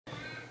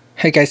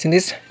Hey guys, in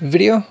this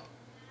video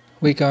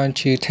we're going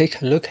to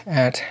take a look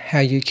at how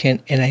you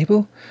can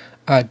enable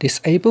or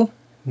disable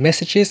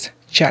messages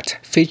chat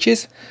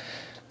features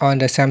on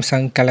the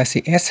Samsung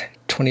Galaxy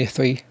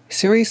S23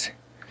 series.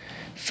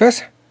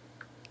 First,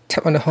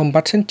 tap on the home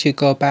button to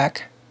go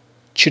back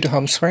to the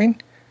home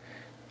screen.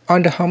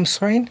 On the home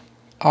screen,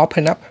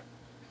 open up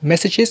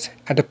messages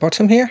at the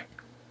bottom here.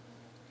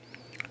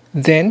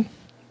 Then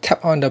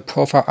tap on the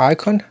profile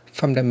icon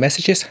from the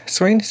messages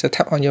screen. So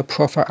tap on your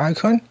profile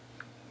icon.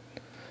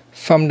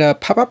 From the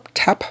pop-up,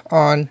 tap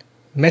on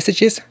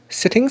messages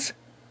settings.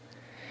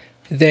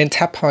 Then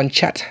tap on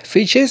chat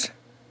features.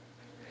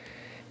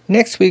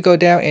 Next, we go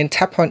down and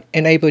tap on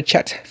enable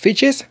chat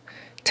features.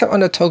 Tap on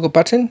the toggle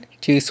button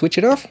to switch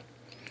it off.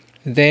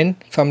 Then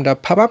from the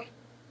pop-up,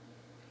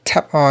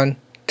 tap on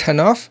turn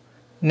off.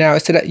 Now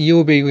so that you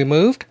will be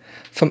removed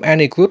from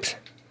any groups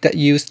that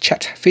use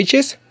chat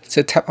features.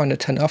 So tap on the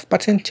turn off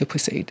button to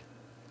proceed.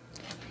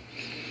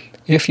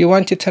 If you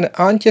want to turn it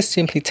on, just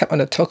simply tap on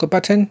the toggle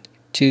button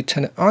to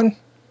turn it on.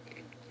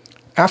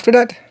 After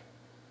that,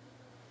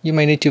 you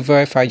may need to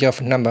verify your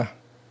phone number.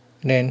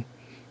 Then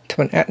tap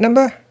on add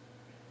number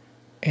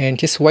and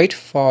just wait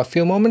for a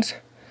few moments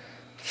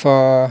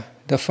for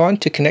the phone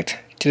to connect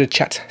to the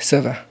chat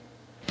server.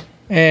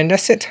 And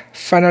that's it.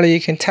 Finally,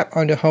 you can tap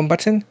on the home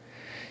button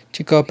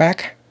to go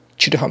back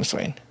to the home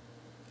screen.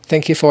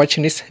 Thank you for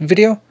watching this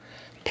video.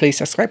 Please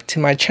subscribe to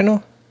my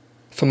channel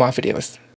for more videos.